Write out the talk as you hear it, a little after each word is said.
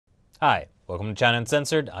Hi, welcome to China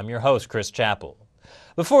Uncensored. I'm your host, Chris Chappell.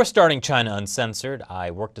 Before starting China Uncensored, I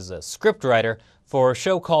worked as a scriptwriter for a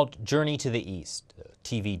show called Journey to the East, a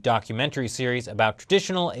TV documentary series about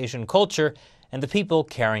traditional Asian culture and the people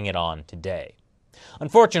carrying it on today.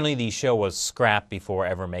 Unfortunately, the show was scrapped before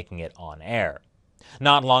ever making it on air.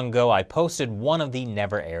 Not long ago, I posted one of the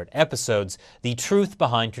never-aired episodes, The Truth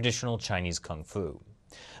Behind Traditional Chinese Kung Fu.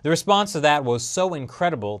 The response to that was so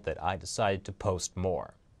incredible that I decided to post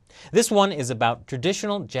more. This one is about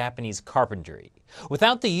traditional Japanese carpentry.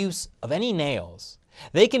 Without the use of any nails,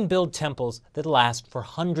 they can build temples that last for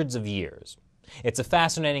hundreds of years. It's a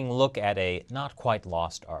fascinating look at a not quite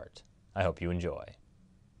lost art. I hope you enjoy.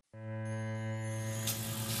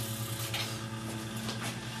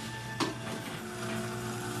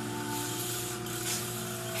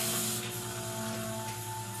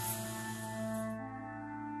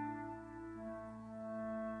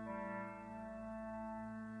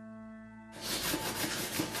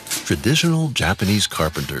 Traditional Japanese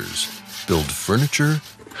carpenters build furniture,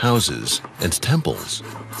 houses, and temples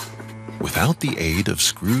without the aid of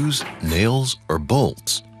screws, nails, or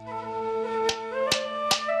bolts.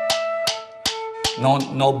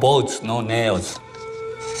 No bolts, no nails.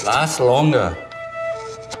 Lasts longer.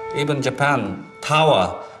 Even Japan,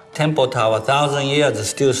 temple tower, 1,000 years is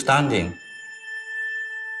still standing.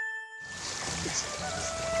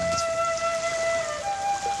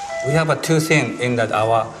 We have two things in that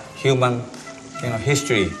our human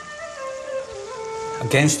history.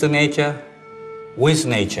 Against nature, with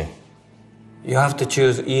nature. You have to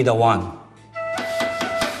choose either one.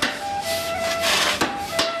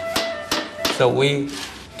 So we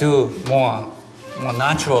do more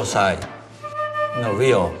natural side,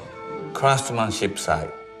 real craftsmanship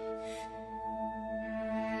side.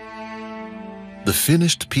 The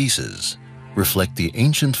finished pieces reflect the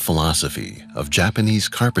ancient philosophy of Japanese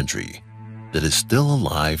carpentry that is still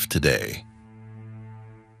alive today.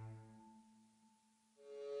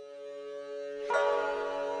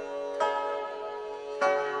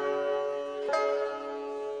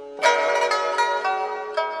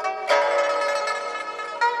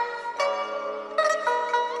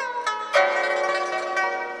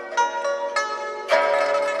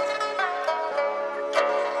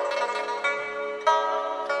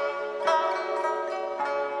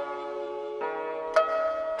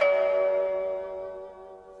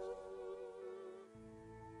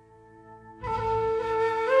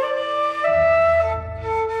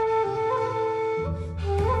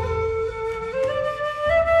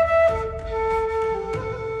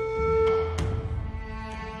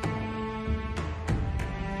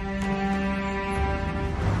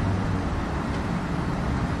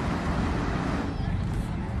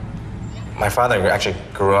 My father actually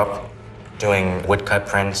grew up doing woodcut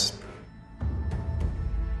prints.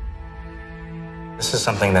 This is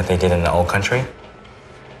something that they did in the old country.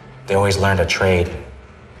 They always learned a trade.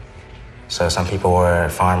 So some people were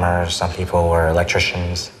farmers, some people were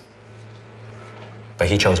electricians, but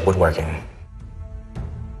he chose woodworking.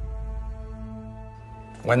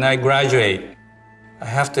 When I graduate, I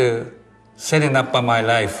have to set up my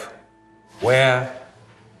life, where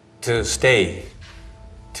to stay,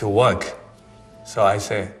 to work. So I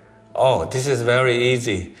say, oh, this is very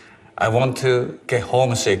easy. I want to get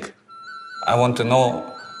homesick. I want to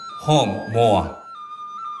know home more.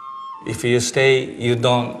 If you stay, you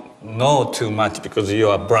don't know too much because you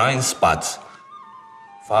are blind spots.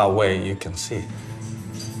 Far away, you can see.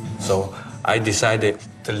 So I decided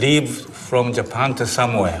to leave from Japan to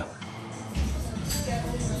somewhere.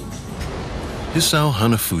 Hisao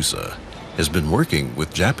Hanafusa has been working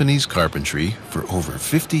with Japanese carpentry for over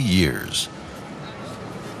 50 years.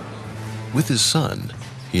 With his son,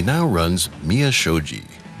 he now runs Miya Shoji,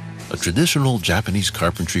 a traditional Japanese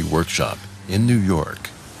carpentry workshop in New York.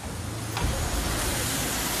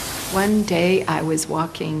 One day I was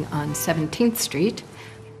walking on 17th Street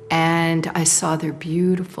and I saw their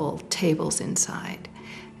beautiful tables inside.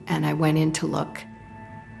 And I went in to look.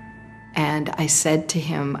 And I said to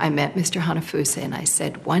him, I met Mr. Hanafusa, and I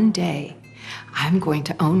said, one day I'm going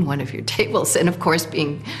to own one of your tables. And of course,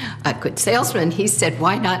 being a good salesman, he said,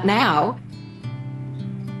 why not now?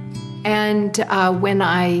 And when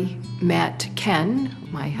I met Ken,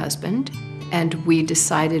 my husband, and we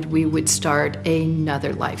decided we would start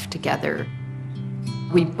another life together.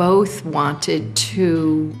 We both wanted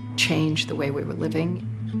to change the way we were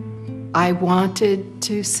living. I wanted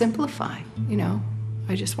to simplify,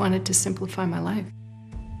 I just wanted to simplify my life.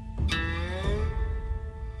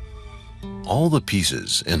 All the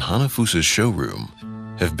pieces in Hanafusa's showroom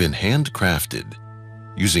have been handcrafted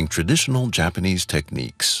using traditional Japanese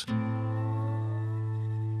techniques.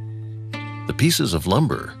 The pieces of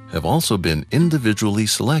lumber have also been individually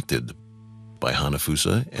selected by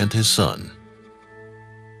Hanafusa and his son.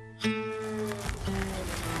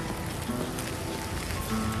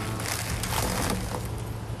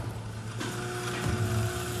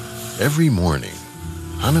 Every morning,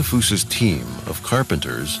 Hanafusa's team of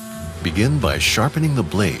carpenters begin by sharpening the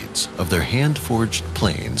blades of their hand-forged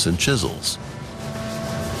planes and chisels.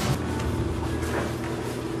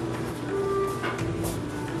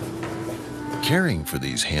 Caring for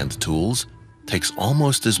these hand tools takes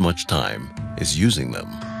almost as much time as using them.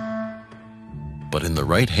 But in the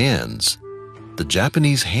right hands, the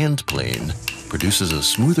Japanese hand plane produces a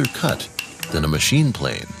smoother cut than a machine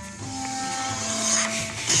plane.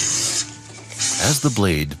 As the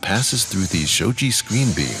blade passes through these shoji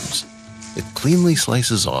screen beams, it cleanly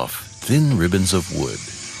slices off thin ribbons of wood.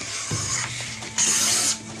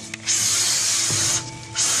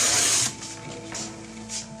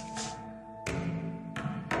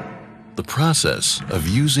 The process of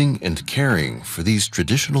using and caring for these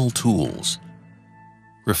traditional tools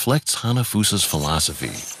reflects Hanafusa's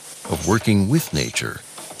philosophy of working with nature,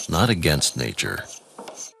 not against nature.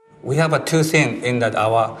 We have two things in that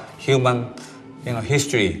our human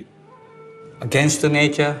history: against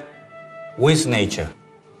nature, with nature.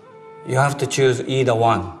 You have to choose either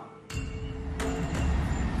one.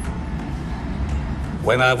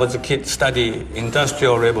 When I was a kid, study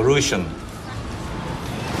Industrial Revolution.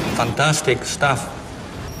 Fantastic stuff,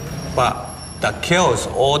 but that kills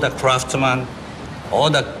all the craftsmen, all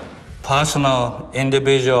the personal,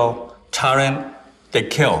 individual talent, they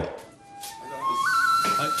kill.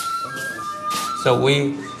 So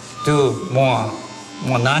we do more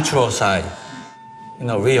natural side,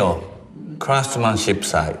 real craftsmanship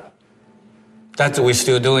side. That's we're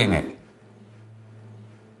still doing it.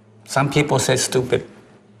 Some people say stupid.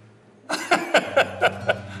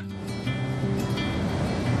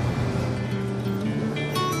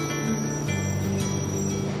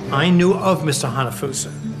 I knew of Mr.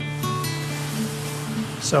 Hanafusa.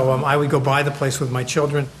 So I would go by the place with my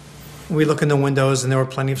children. We'd look in the windows and there were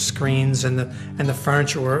plenty of screens and the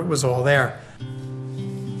furniture was all there.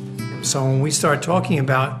 So when we started talking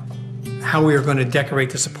about how we were going to decorate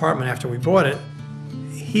this apartment after we bought it,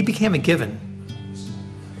 he became a given.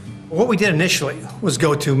 What we did initially was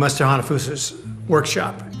go to Mr. Hanafusa's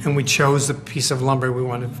workshop and we chose the piece of lumber we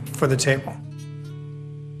wanted for the table.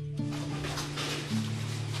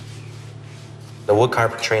 The wood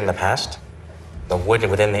carpentry in the past, the wood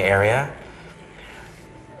within the area,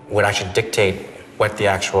 would actually dictate what the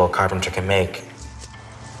actual carpenter can make.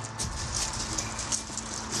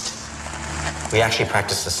 We actually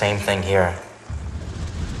practice the same thing here,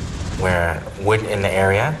 where wood in the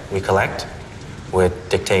area we collect would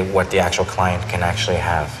dictate what the actual client can actually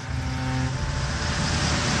have.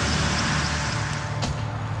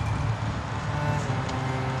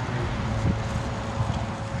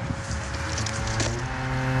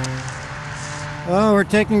 Well, we're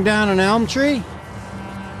taking down an elm tree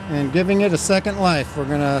and giving it a second life. We're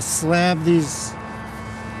gonna slab these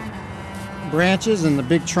branches in the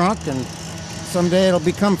big trunk and someday it'll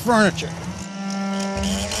become furniture.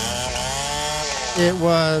 It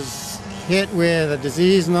was hit with a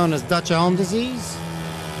disease known as Dutch elm disease,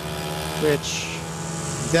 which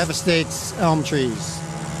devastates elm trees.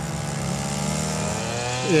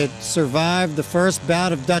 It survived the first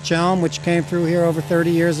bout of Dutch elm, which came through here over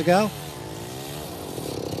 30 years ago.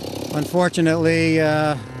 Unfortunately,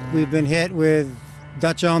 we've been hit with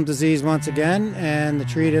Dutch elm disease once again, and the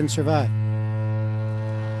tree didn't survive.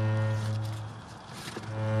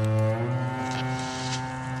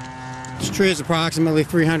 This tree is approximately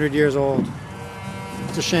 300 years old.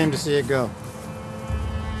 It's a shame to see it go.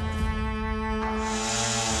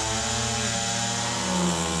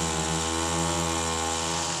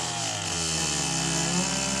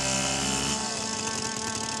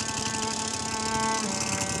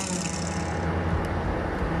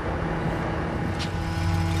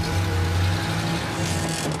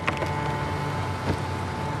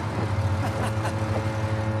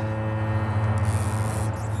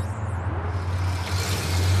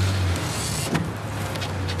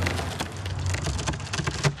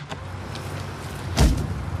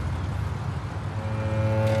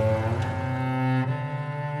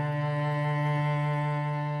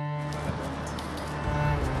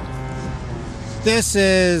 This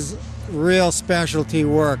is real specialty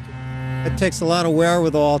work. It takes a lot of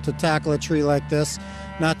wherewithal to tackle a tree like this,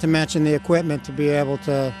 not to mention the equipment to be able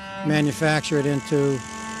to manufacture it into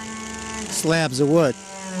slabs of wood.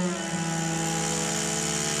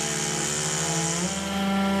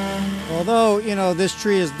 Although, this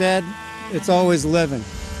tree is dead, it's always living.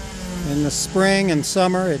 In the spring and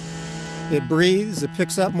summer, it breathes, it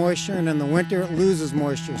picks up moisture, and in the winter it loses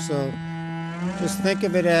moisture. So just think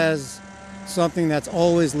of it as something that's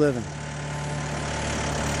always living.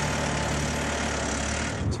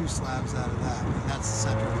 2 slabs out of that, and that's the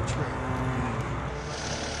center of the tree.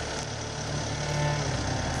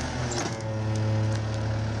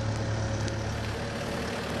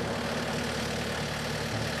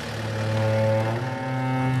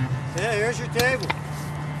 Yeah, here's your table.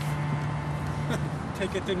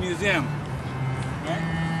 Take it to the museum. Right?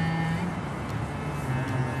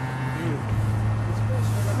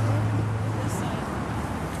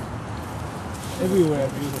 Everywhere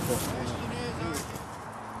beautiful.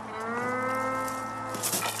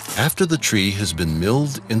 After the tree has been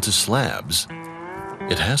milled into slabs,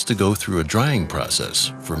 it has to go through a drying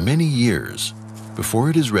process for many years before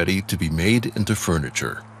it is ready to be made into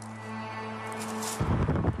furniture.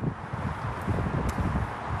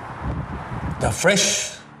 The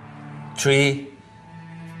fresh tree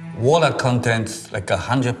water content like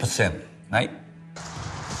 100%, right?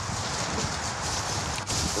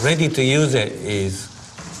 Ready to use it is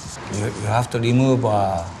you have to remove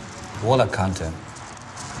water content.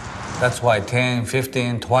 That's why 10,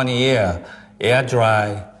 15, 20 years air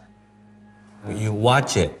dry, you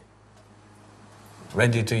watch it,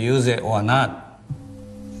 ready to use it or not.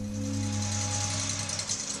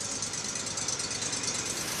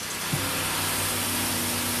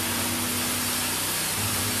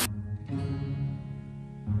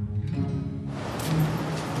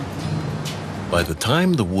 By the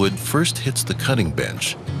time the wood first hits the cutting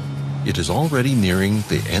bench, it is already nearing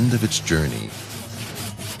the end of its journey.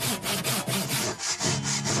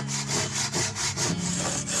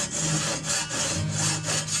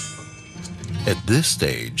 At this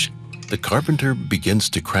stage, the carpenter begins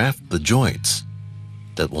to craft the joints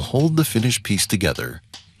that will hold the finished piece together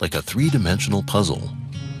like a 3-dimensional puzzle,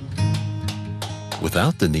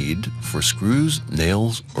 without the need for screws,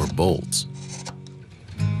 nails, or bolts.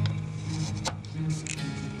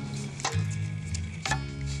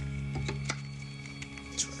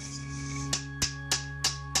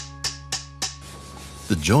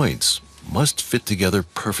 The joints must fit together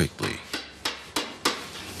perfectly,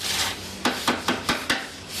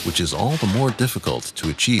 which is all the more difficult to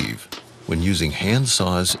achieve when using hand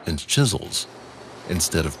saws and chisels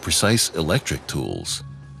instead of precise electric tools.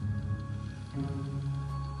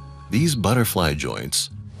 These butterfly joints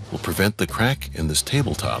will prevent the crack in this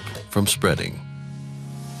tabletop from spreading.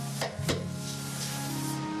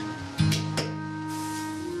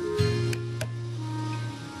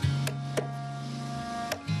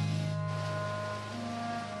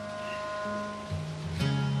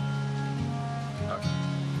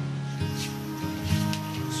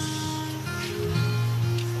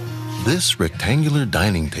 This rectangular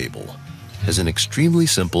dining table has an extremely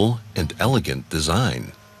simple and elegant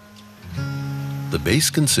design. The base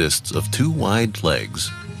consists of 2 wide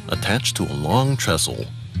legs attached to a long trestle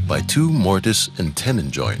by 2 mortise and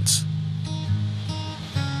tenon joints.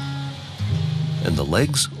 And the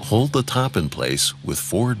legs hold the top in place with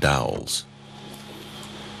 4 dowels.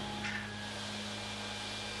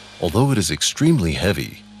 Although it is extremely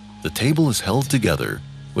heavy, the table is held together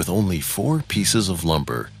with only 4 pieces of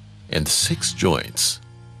lumber and 6 joints.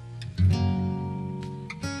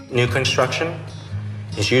 New construction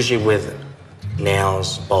is usually with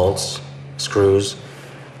nails, bolts, screws,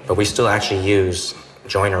 but we still actually use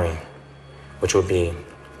joinery, which would be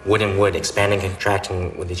wood and wood expanding and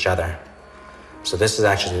contracting with each other. So this is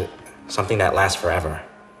actually something that lasts forever.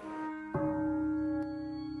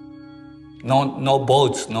 No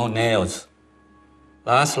bolts, no nails.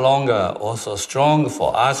 Lasts longer, also strong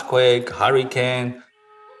for earthquake, hurricane.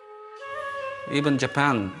 Even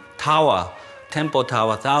Japan, tower, temple tower,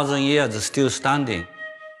 1,000 years is still standing.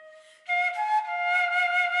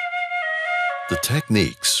 The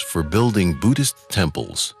techniques for building Buddhist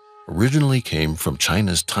temples originally came from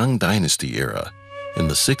China's Tang Dynasty era in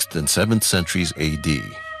the 6th and 7th centuries AD.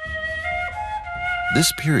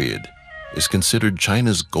 This period is considered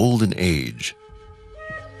China's golden age,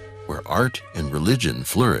 where art and religion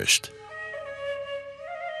flourished.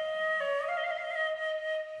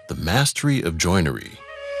 The mastery of joinery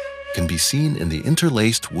can be seen in the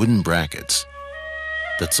interlaced wooden brackets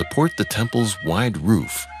that support the temple's wide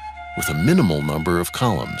roof with a minimal number of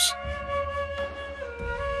columns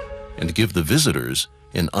and give the visitors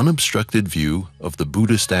an unobstructed view of the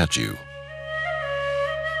Buddha statue.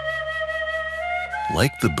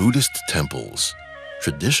 Like the Buddhist temples,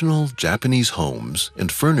 traditional Japanese homes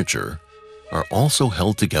and furniture are also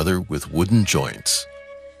held together with wooden joints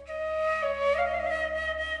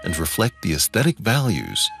and reflect the aesthetic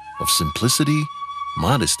values of simplicity,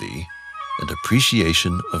 modesty, and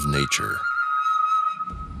appreciation of nature.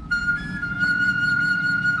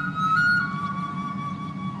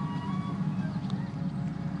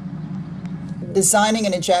 Designing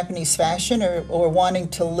in a Japanese fashion or wanting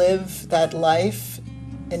to live that life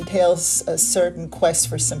entails a certain quest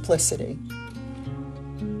for simplicity.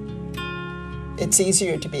 It's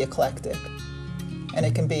easier to be eclectic, and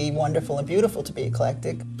it can be wonderful and beautiful to be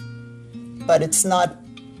eclectic, but it's not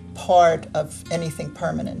part of anything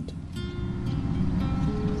permanent.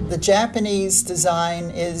 The Japanese design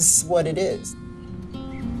is what it is.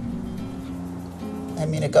 I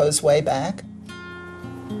mean, it goes way back,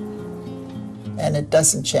 and it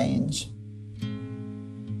doesn't change.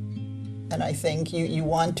 And I think you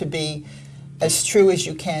want to be as true as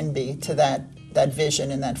you can be to that vision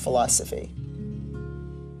and that philosophy.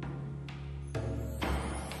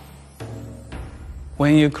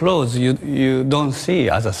 When you close, you don't see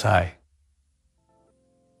other side.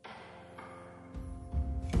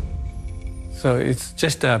 So it's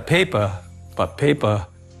just a paper, but paper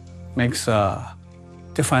makes a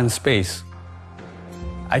different space.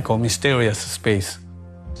 I call mysterious space.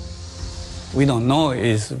 We don't know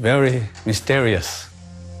is very mysterious,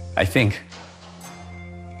 I think.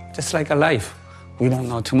 Just like a life, we don't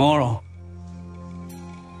know tomorrow.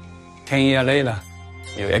 10 years later,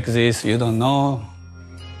 you exist, you don't know.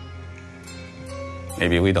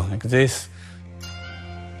 Maybe we don't exist.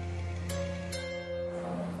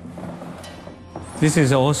 This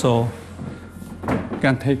is also, you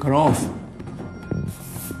can take it off.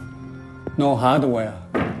 No hardware.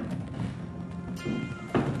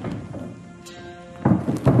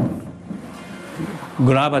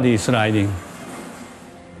 Gravity sliding.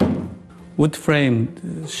 Wood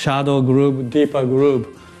frame, shadow groove, deeper groove,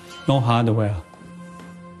 no hardware.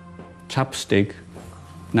 Chopstick,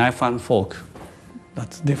 knife and fork,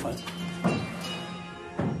 that's different.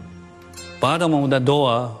 Bottom of the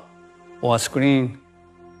door or screen,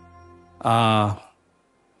 bottom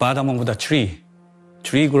of the tree.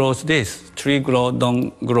 Tree grows this,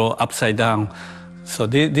 don't grow upside down. So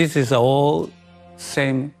this is all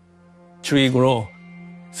same tree grow.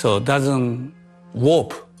 So it doesn't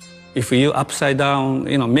warp. If you upside down,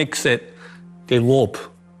 mix it, they warp.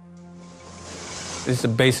 This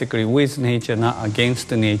is basically with nature, not against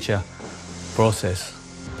the nature process.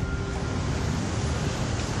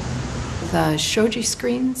 The shoji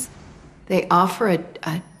screens, they offer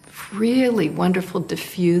a really wonderful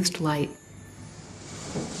diffused light.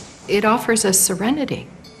 It offers us serenity.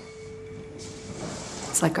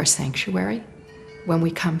 It's like our sanctuary when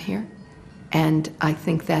we come here. And I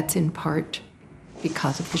think that's in part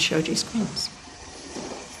because of the shoji screens.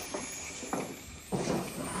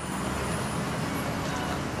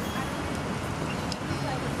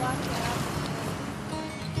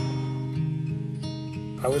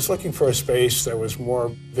 I was looking for a space that was more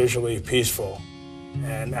visually peaceful,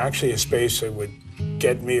 and actually a space that would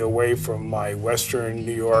get me away from my Western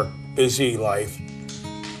New York busy life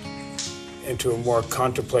into a more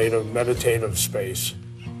contemplative, meditative space.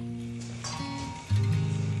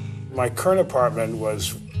 My current apartment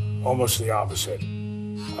was almost the opposite.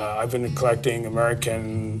 I've been collecting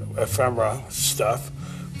American ephemera stuff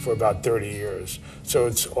for about 30 years, so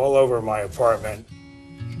it's all over my apartment.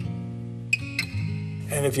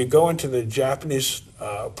 And if you go into the Japanese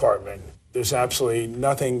apartment, there's absolutely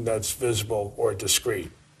nothing that's visible or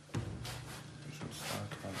discreet.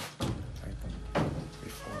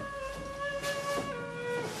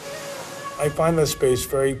 I find this space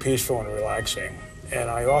very peaceful and relaxing, and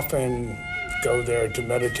I often go there to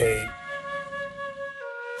meditate.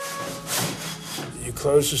 You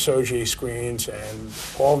close the shoji screens, and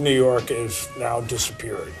all of New York is now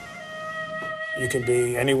disappeared. You can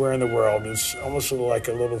be anywhere in the world. It's almost like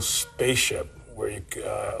a little spaceship, where you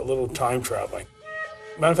a little time traveling.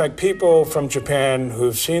 Matter of fact, people from Japan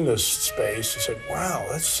who've seen this space said, "Wow,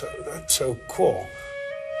 that's so cool,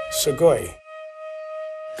 sugoi."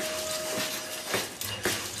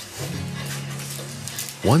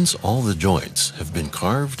 Once all the joints have been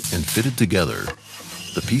carved and fitted together,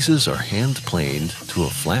 the pieces are hand-planed to a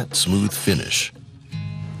flat, smooth finish.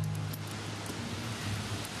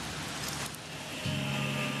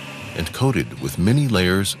 And coated with many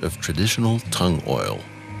layers of traditional tung oil,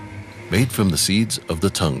 made from the seeds of the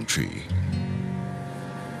tung tree.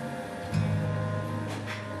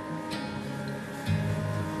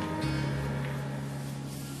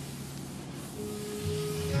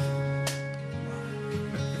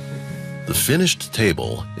 The finished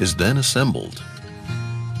table is then assembled.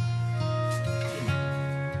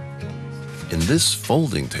 In this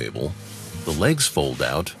folding table, the legs fold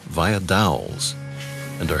out via dowels,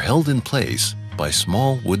 and are held in place by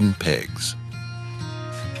small wooden pegs.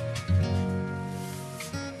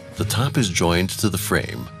 The top is joined to the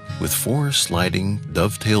frame with 4 sliding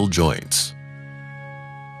dovetail joints.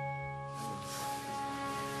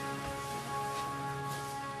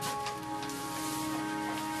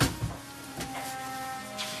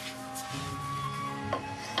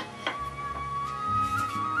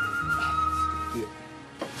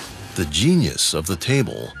 The genius of the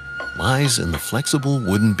table lies in the flexible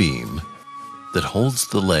wooden beam that holds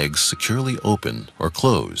the legs securely open or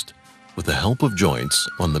closed with the help of joints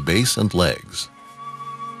on the base and legs.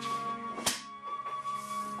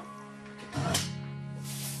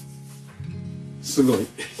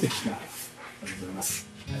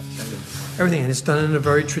 Everything is done in a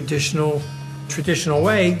very traditional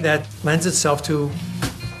way that lends itself to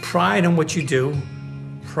pride in what you do,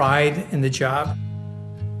 pride in the job.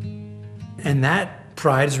 And that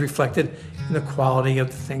pride is reflected in the quality of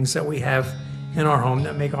the things that we have in our home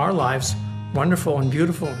that make our lives wonderful and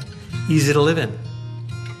beautiful and easy to live in.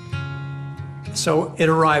 So it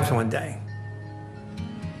arrived one day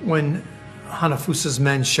when Hanafusa's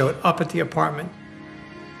men showed up at the apartment.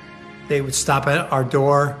 They would stop at our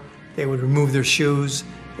door, they would remove their shoes,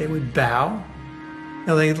 they would bow. You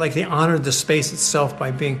know, they honored the space itself by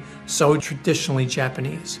being so traditionally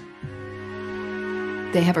Japanese.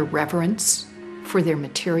 They have a reverence for their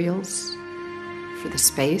materials, for the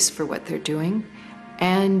space, for what they're doing,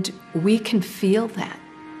 and we can feel that.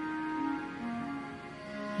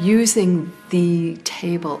 Using the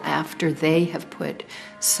table after they have put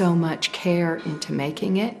so much care into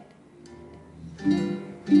making it,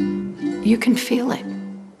 you can feel it.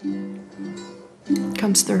 It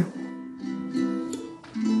comes through.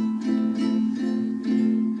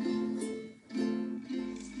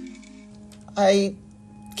 I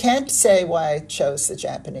can't say why I chose the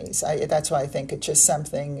Japanese. That's why I think it's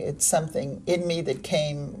something in me that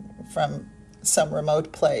came from some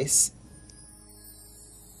remote place.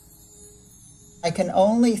 I can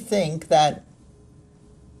only think that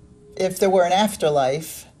if there were an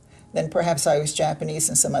afterlife, then perhaps I was Japanese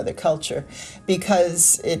in some other culture,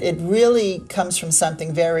 because it really comes from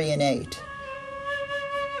something very innate.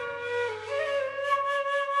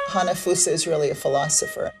 Hanafusa is really a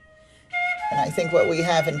philosopher. And I think what we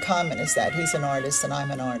have in common is that he's an artist and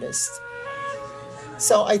I'm an artist.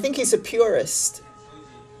 So I think he's a purist.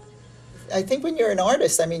 I think when you're an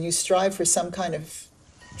artist, I mean, you strive for some kind of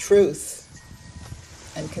truth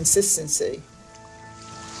and consistency.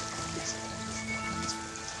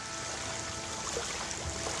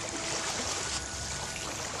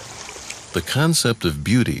 The concept of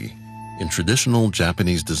beauty in traditional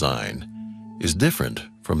Japanese design is different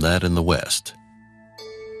from that in the West.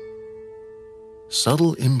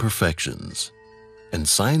 Subtle imperfections and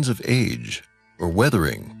signs of age or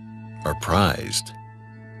weathering are prized.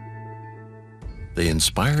 They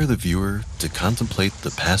inspire the viewer to contemplate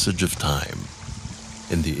the passage of time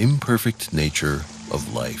and the imperfect nature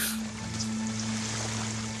of life.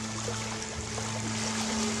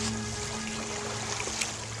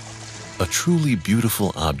 A truly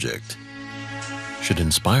beautiful object should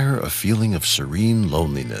inspire a feeling of serene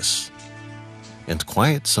loneliness and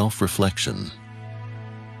quiet self-reflection.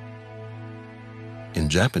 In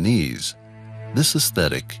Japanese, this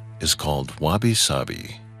aesthetic is called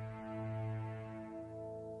wabi-sabi.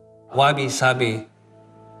 Wabi-sabi,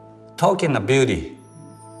 talking of beauty,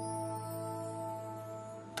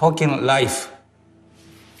 talking life,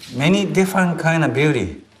 many different kind of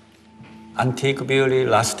beauty. Antique beauty,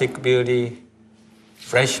 rustic beauty,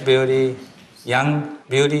 fresh beauty, young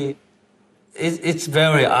beauty. It's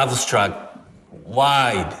very abstract,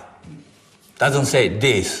 wide. Doesn't say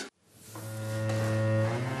this.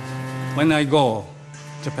 When I go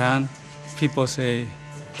to Japan, people say,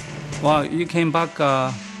 well, you came back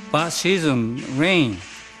bad season, rain.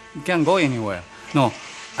 You can't go anywhere. No,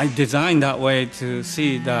 I designed that way to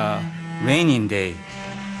see the raining day.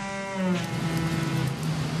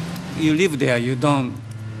 You live there, you don't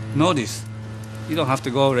notice. You don't have to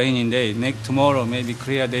go raining day. Tomorrow, maybe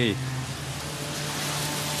clear day.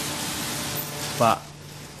 But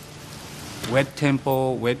wet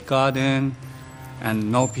temple, wet garden,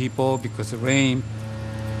 and no people because of rain,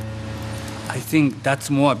 I think that's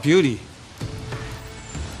more beauty.